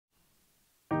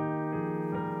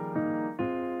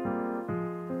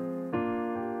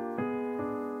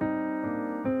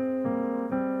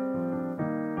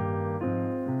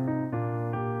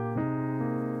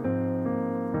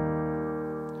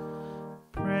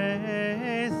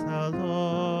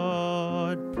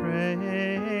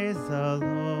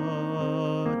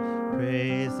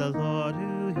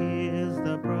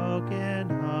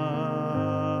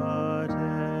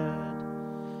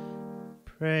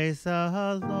Praise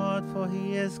the Lord, for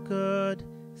he is good.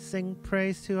 Sing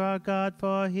praise to our God,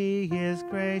 for he is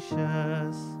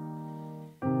gracious.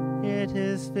 It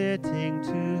is fitting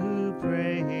to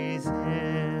praise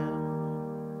him.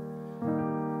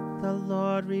 The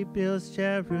Lord rebuilds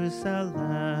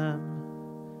Jerusalem.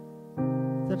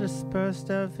 The dispersed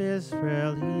of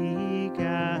Israel he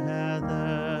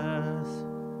gathers.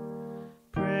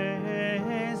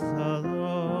 Praise the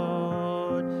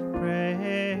Lord,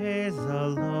 praise the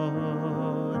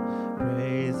Lord,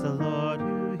 praise the Lord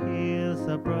who heals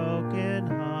the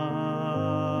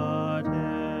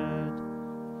brokenhearted.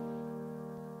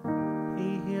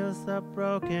 He heals the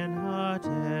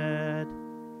brokenhearted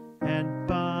and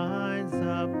binds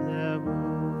up their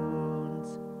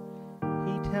wounds.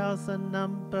 He tells the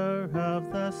number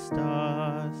of the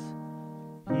stars.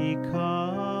 He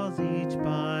calls each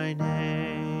by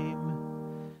name.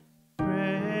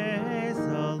 Praise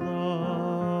the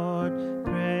Lord,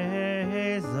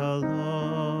 praise the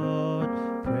Lord,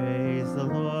 praise the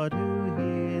Lord who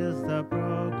heals the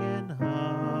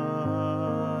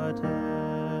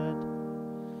brokenhearted.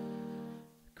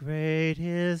 Great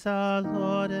is our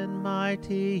Lord and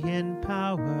mighty in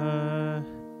power.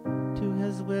 To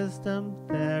his wisdom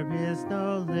there is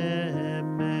no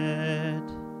limit.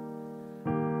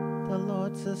 The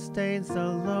Lord sustains the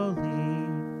lowly.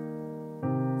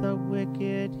 The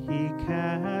wicked he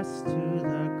casts to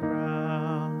the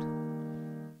ground.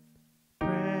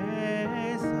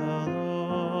 Praise the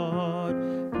Lord,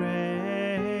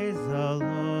 praise the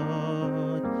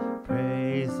Lord,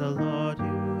 praise the Lord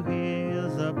who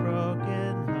heals the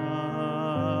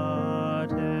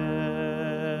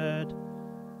brokenhearted.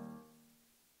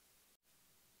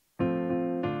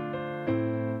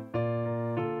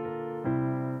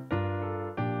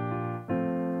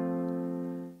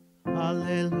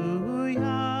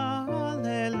 Alleluia,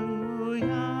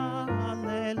 alleluia,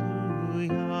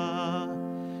 alleluia.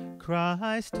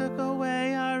 Christ took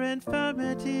away our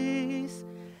infirmities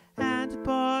and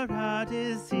bore our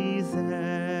diseases.